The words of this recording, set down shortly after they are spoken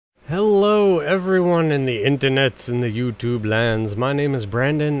everyone in the internets and the YouTube lands. My name is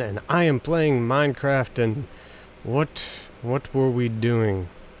Brandon and I am playing Minecraft. And what were we doing?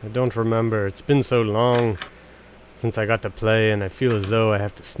 I don't remember. It's been so long since I got to play and I feel as though I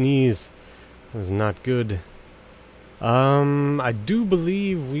have to sneeze. It was not good. I do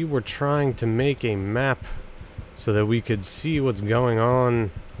believe we were trying to make a map so that we could see what's going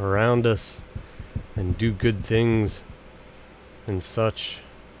on around us and do good things and such.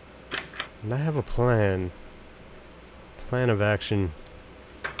 And I have a plan of action.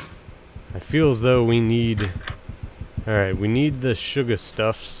 I feel as though we need, alright, we need the sugar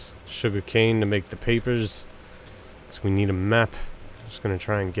cane to make the papers, because we need a map. I'm just gonna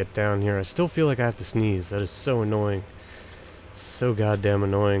try and get down here. I still feel like I have to sneeze. That is so annoying. So goddamn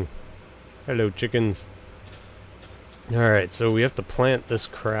annoying. Hello, chickens. Alright, so we have to plant this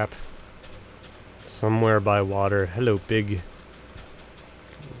crap somewhere by water. Hello, pig.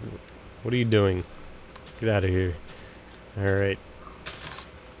 What are you doing? Get out of here. Alright.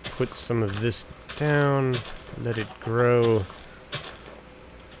 Put some of this down. Let it grow.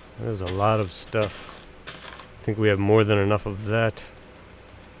 There's a lot of stuff. I think we have more than enough of that.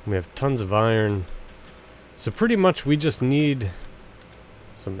 We have tons of iron. So pretty much we just need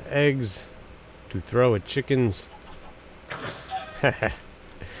some eggs to throw at chickens.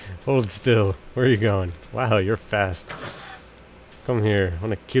 Hold still. Where are you going? Wow, you're fast. Come here. I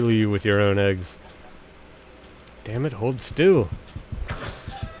want to kill you with your own eggs. Damn it, hold still.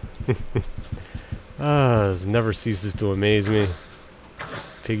 This never ceases to amaze me.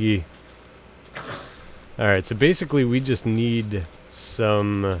 Piggy. Alright, so basically we just need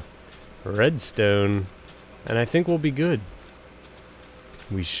some redstone, and I think we'll be good.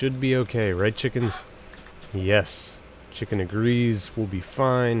 We should be okay, right, chickens? Yes. Chicken agrees, we'll be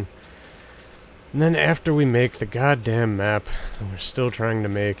fine. And then after we make the goddamn map, and we're still trying to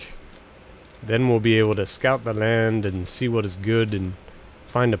make, then we'll be able to scout the land and see what is good and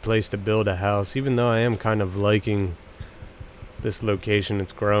find a place to build a house, even though I am kind of liking this location.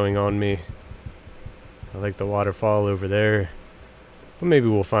 It's growing on me. I like the waterfall over there, but maybe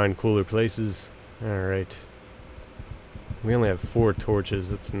we'll find cooler places. Alright. We only have 4 torches,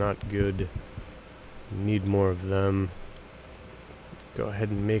 that's not good. Need more of them. Go ahead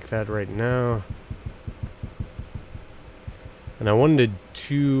and make that right now. And I wanted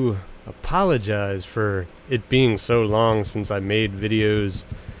to apologize for it being so long since I made videos.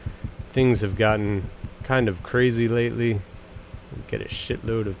 Things have gotten kind of crazy lately. Get a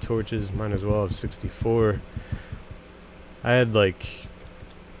shitload of torches. Might as well have 64. I had like,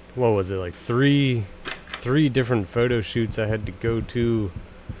 what was it, like three different photo shoots I had to go to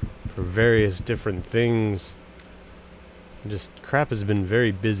for various different things. Just crap has been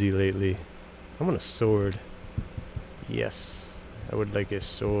very busy lately. I want a sword. Yes, I would like a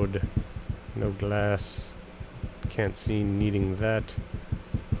sword. No glass. Can't see needing that.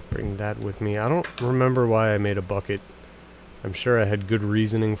 Bring that with me. I don't remember why I made a bucket. I'm sure I had good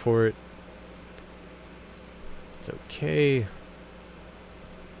reasoning for it. It's okay.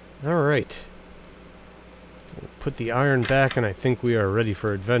 Alright. Put the iron back and I think we are ready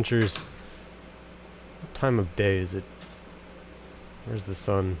for adventures. What time of day is it? Where's the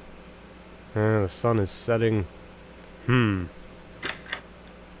sun? The sun is setting. It's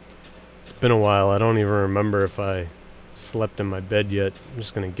been a while. I don't even remember if I slept in my bed yet. I'm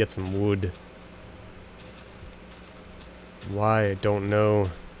just gonna get some wood. Why, I don't know.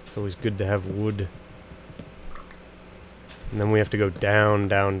 It's always good to have wood. And then we have to go down,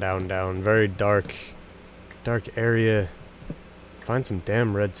 down, down, down. Very dark area. Find some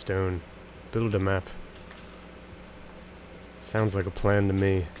damn redstone. Build a map. Sounds like a plan to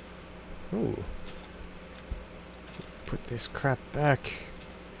me. Ooh. Put this crap back.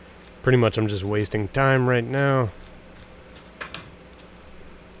 Pretty much I'm just wasting time right now.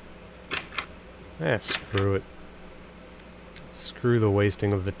 Screw it. Screw the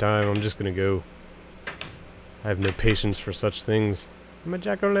wasting of the time. I'm just gonna go. I have no patience for such things. I'm a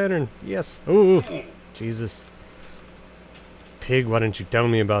jack-o'-lantern. Yes. Ooh. Jesus. Pig, why didn't you tell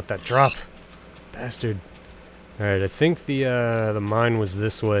me about that drop? Bastard. Alright, I think the mine was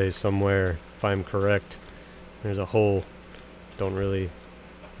this way somewhere, if I'm correct. There's a hole. I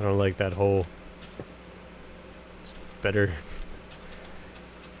don't like that hole. It's better.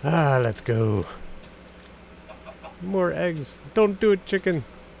 Let's go. More eggs. Don't do it, chicken.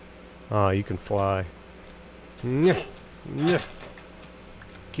 You can fly. Nyeh. Nyeh.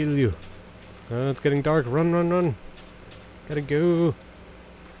 Kill you. It's getting dark. Run, run, run. Gotta go.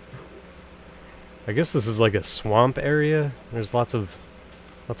 I guess this is like a swamp area. There's lots of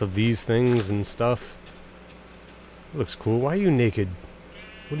these things and stuff. Looks cool. Why are you naked?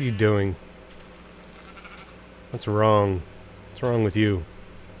 What are you doing? What's wrong? What's wrong with you?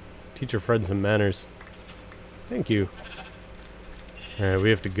 Teach your friend some manners. Thank you. Alright, we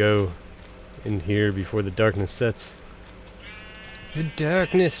have to go in here before the darkness sets. The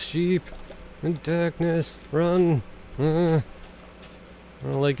darkness, sheep. The darkness. Run. I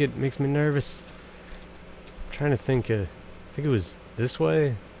don't like it. Makes me nervous. I'm trying to think. I think it was this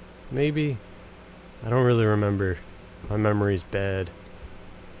way? Maybe? I don't really remember. My memory's bad.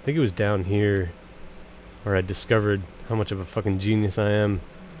 I think it was down here where I discovered how much of a fucking genius I am.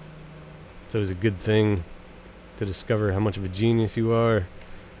 It's always a good thing to discover how much of a genius you are.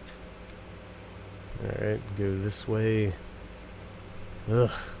 Alright, go this way.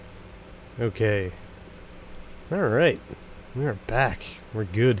 Ugh. Okay. Alright. We are back. We're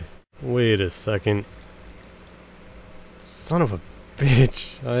good. Wait a second. Son of a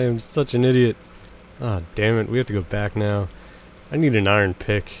bitch. I am such an idiot. Ah, damn it. We have to go back now. I need an iron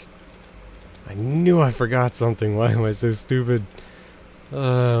pick. I knew I forgot something. Why am I so stupid?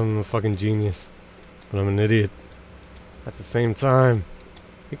 I'm a fucking genius. But I'm an idiot. At the same time.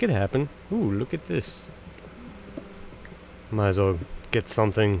 It could happen. Ooh, look at this. Might as well get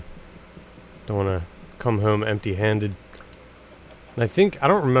something. Don't want to come home empty-handed. And I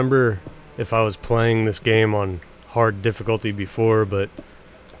don't remember if I was playing this game on hard difficulty before, but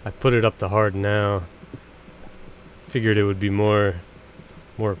I put it up to hard now. Figured it would be more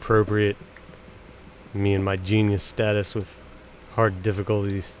appropriate. Me and my genius status with hard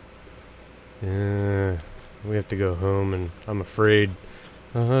difficulties. We have to go home, and I'm afraid.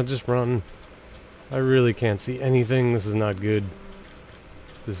 Just run. I really can't see anything. This is not good.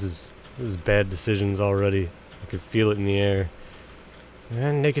 This is bad decisions already. I could feel it in the air.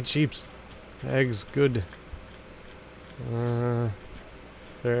 And naked sheeps. Eggs, good. Is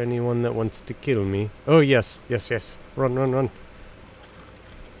there anyone that wants to kill me? Oh, yes. Yes, yes. Run, run, run.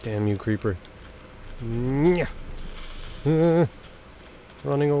 Damn you, creeper.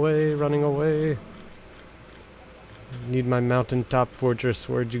 Running away, running away. Need my mountaintop fortress.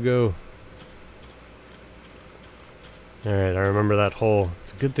 Where'd you go? Alright, I remember that hole.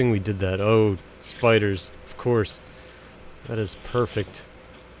 It's a good thing we did that. Oh, spiders. Of course. That is perfect.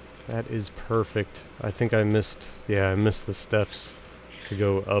 That is perfect. I think I missed... Yeah, I missed the steps to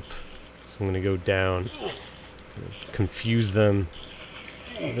go up. So I'm gonna go down. Confuse them.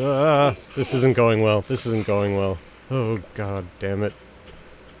 Ah, this isn't going well. This isn't going well. Oh, god damn it.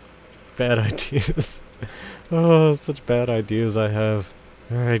 Bad ideas. Oh, such bad ideas I have.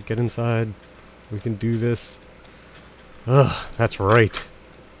 Alright, get inside. We can do this. Ugh, that's right.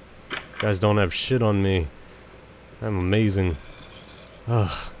 You guys don't have shit on me. I'm amazing.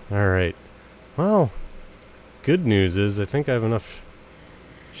 Ugh, alright. Well, good news is I think I have enough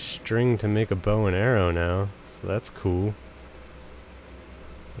string to make a bow and arrow now. So that's cool.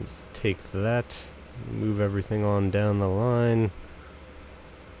 I'll just take that. Move everything on down the line.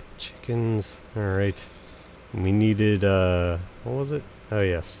 Chickens. Alright. We needed, what was it? Oh,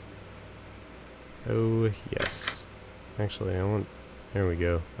 yes. Oh, yes. Actually, I want... There we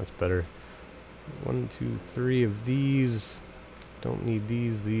go. That's better. 1, 2, 3 of these. Don't need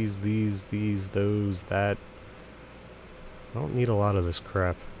these, those, that. I don't need a lot of this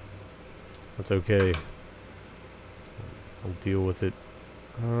crap. That's okay. I'll deal with it.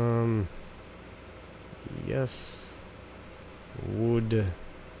 Yes. Wood.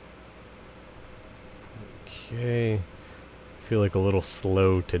 Okay. I feel like a little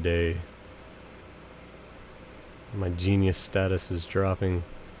slow today. My genius status is dropping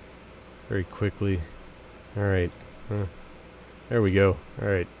very quickly. Alright. There we go.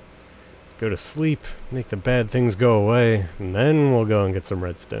 Alright. Go to sleep, make the bad things go away, and then we'll go and get some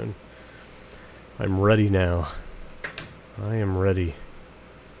redstone. I'm ready now. I am ready.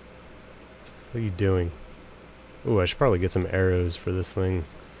 What are you doing? Ooh, I should probably get some arrows for this thing.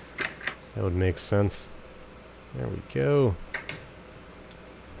 That would make sense. There we go.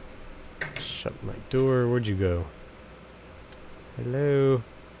 Shut my door. Where'd you go? Hello?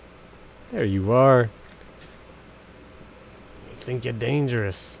 There you are. You think you're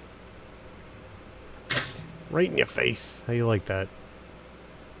dangerous. Right in your face. How you like that?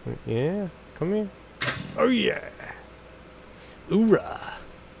 Yeah? Come here. Oh yeah! Hoorah!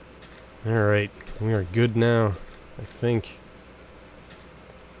 Alright, we are good now, I think.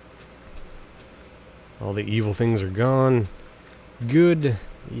 All the evil things are gone. Good.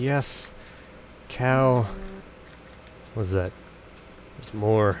 Yes. Cow. What's that? There's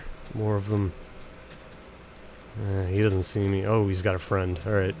more of them. He doesn't see me. Oh, he's got a friend.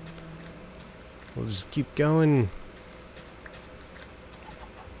 Alright. We'll just keep going.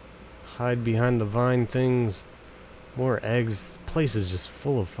 Hide behind the vine things. More eggs. This place is just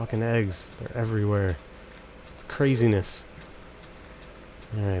full of fucking eggs. They're everywhere. It's craziness.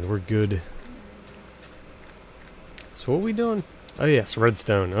 Alright, we're good. So what are we doing? Oh yes,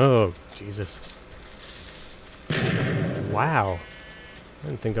 redstone. Oh, Jesus. Wow. I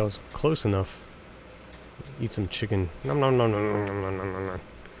didn't think I was close enough. Eat some chicken. Nom nom nom nom nom nom nom nom nom.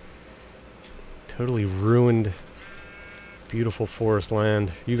 Totally ruined beautiful forest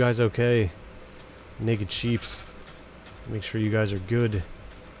land. You guys okay? Naked sheeps. Make sure you guys are good.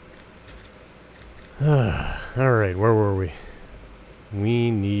 Alright, where were we?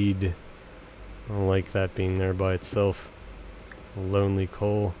 We need... I don't like that being there by itself. A lonely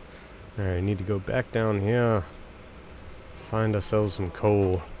coal. Alright, need to go back down here. Find ourselves some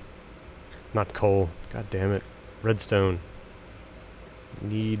coal. Not coal. God damn it. Redstone.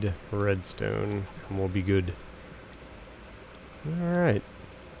 Need redstone. And we'll be good. Alright.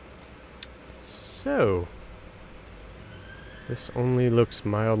 So. This only looks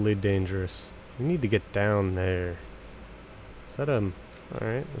mildly dangerous. We need to get down there. Is that a...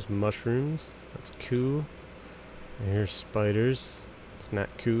 Alright, there's mushrooms. That's cool. And here's spiders. It's not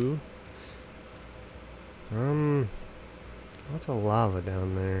cool. Lots of lava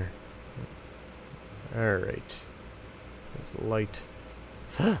down there. Alright. There's light.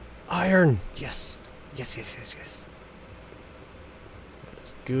 Iron! Yes! Yes, yes, yes, yes. That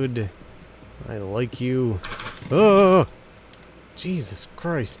is good. I like you. Oh! Jesus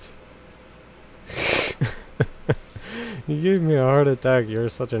Christ. You gave me a heart attack. You're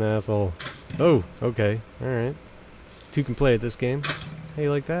such an asshole. Oh, okay. Alright. Two can play at this game. How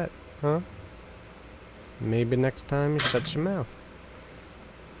you like that? Huh? Maybe next time you shut your mouth.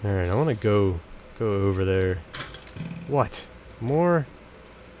 Alright, I want to go over there. What? More?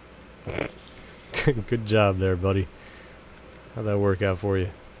 Good job there, buddy. How'd that work out for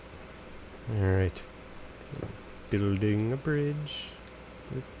you? Alright. Building a bridge.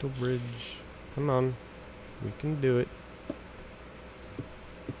 Little bridge. Come on. We can do it.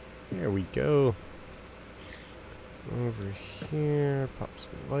 There we go. Over here. Pop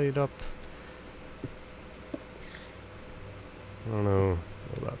some light up. I don't know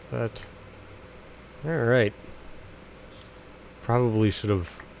about that. Alright. Probably should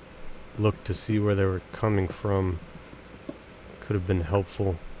have looked to see where they were coming from. Could have been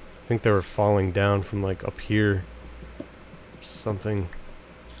helpful. I think they were falling down from like up here. Something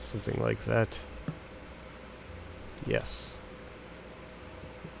like that. Yes.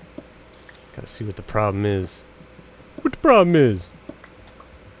 Gotta see what the problem is. What the problem is?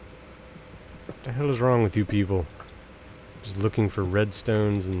 What the hell is wrong with you people? Just looking for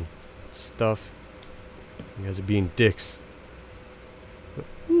redstones and stuff. You guys are being dicks. But,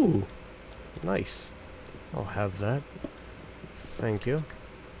 ooh. Nice. I'll have that. Thank you.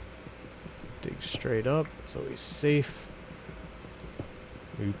 Dig straight up. It's always safe.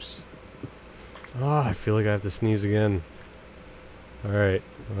 Oops. Ah, I feel like I have to sneeze again. Alright.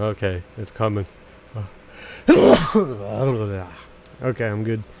 Okay. It's coming. Okay, I'm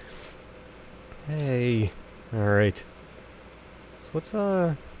good. Hey. Alright. So what's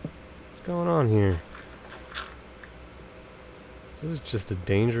going on here? This is just a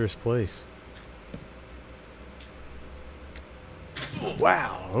dangerous place.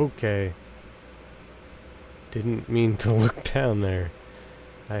 Wow, okay. Didn't mean to look down there.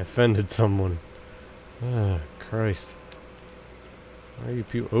 I offended someone. Ah, Christ. Why are you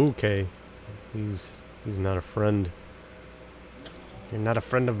people? Okay. He's not a friend. You're not a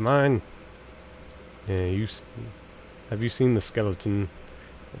friend of mine. Yeah, have you seen the skeleton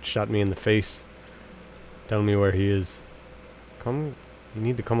that shot me in the face? Tell me where he is. You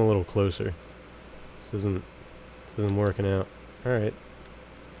need to come a little closer. This isn't working out. Alright.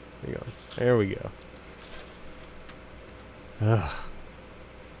 There we go. Ah.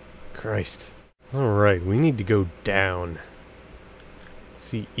 Christ. Alright, we need to go down.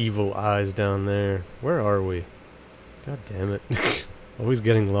 See evil eyes down there. Where are we? God damn it. Always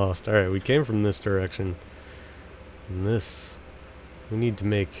getting lost. Alright, we came from this direction. And this... We need to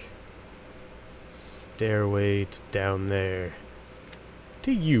make... stairway to down there.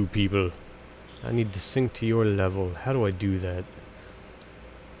 To you people. I need to sink to your level. How do I do that?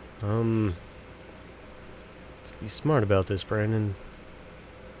 Let's be smart about this, Brandon.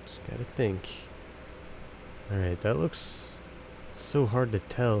 Just gotta think. Alright, that looks so hard to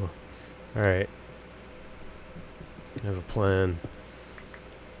tell. Alright. I have a plan.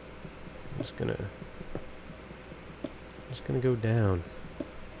 I'm just gonna go down.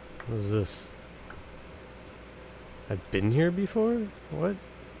 What is this? I've been here before? What?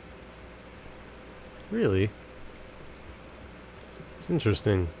 Really? It's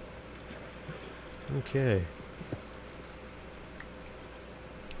interesting. Okay.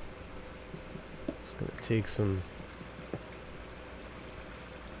 Just gonna take some...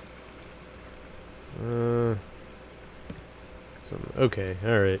 Okay,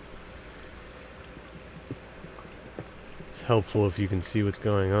 alright. It's helpful if you can see what's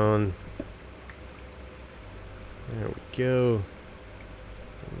going on. There we go.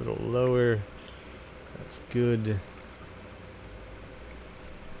 A little lower. That's good.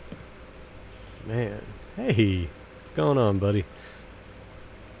 Man. Hey! What's going on, buddy?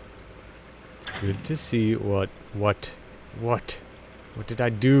 It's good to see what did I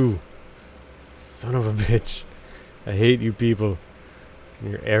do? Son of a bitch. I hate you people.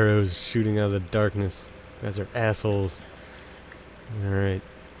 And your arrows shooting out of the darkness. You guys are assholes. Alright.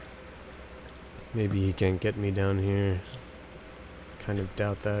 Maybe he can't get me down here. Kind of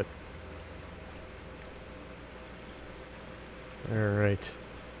doubt that. Alright.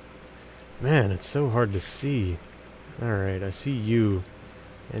 Man, it's so hard to see. Alright, I see you.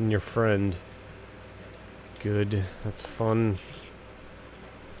 And your friend. Good. That's fun.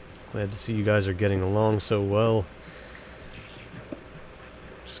 Glad to see you guys are getting along so well.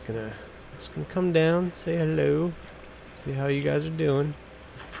 Just gonna come down, say hello, see how you guys are doing.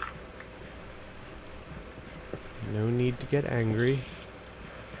 No need to get angry.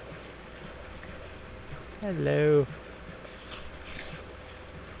 Hello.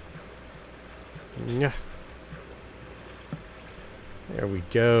 Yeah. There we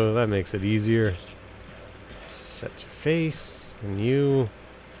go. That makes it easier. Shut your face, and you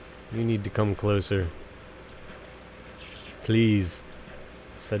need to come closer. Please.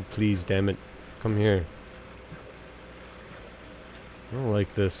 I said please, damn it. Come here. I don't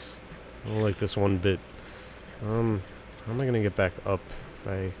like this. I don't like this one bit. How am I gonna get back up if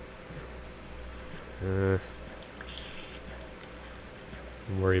I...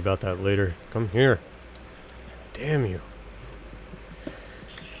 I'll worry about that later. Come here. Damn you.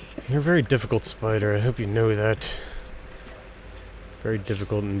 You're a very difficult spider. I hope you know that. Very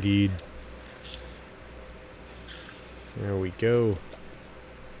difficult indeed. There we go.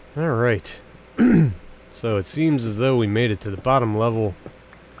 Alright. So it seems as though we made it to the bottom level.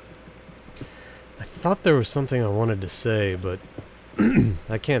 I thought there was something I wanted to say, but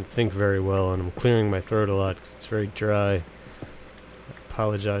I can't think very well, and I'm clearing my throat a lot because it's very dry. I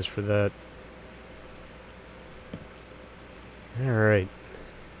apologize for that. Alright.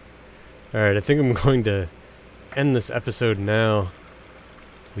 Alright, I think I'm going to end this episode now.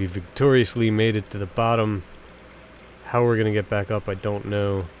 We victoriously made it to the bottom. How we're gonna get back up, I don't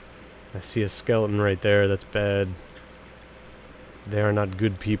know. I see a skeleton right there, that's bad. They are not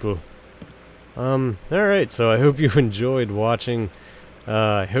good people. Alright, so I hope you enjoyed watching.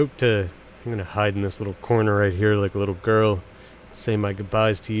 I'm gonna hide in this little corner right here like a little girl. Say my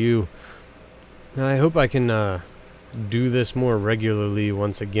goodbyes to you. I hope I can, do this more regularly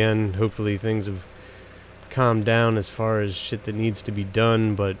once again. Hopefully things have calmed down as far as shit that needs to be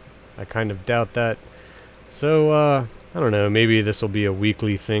done, but I kind of doubt that. So, I don't know, maybe this will be a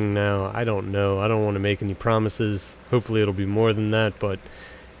weekly thing now. I don't know. I don't want to make any promises. Hopefully it'll be more than that, but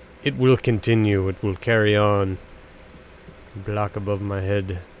it will continue. It will carry on. Block above my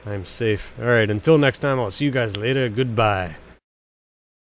head. I'm safe. Alright, until next time, I'll see you guys later. Goodbye.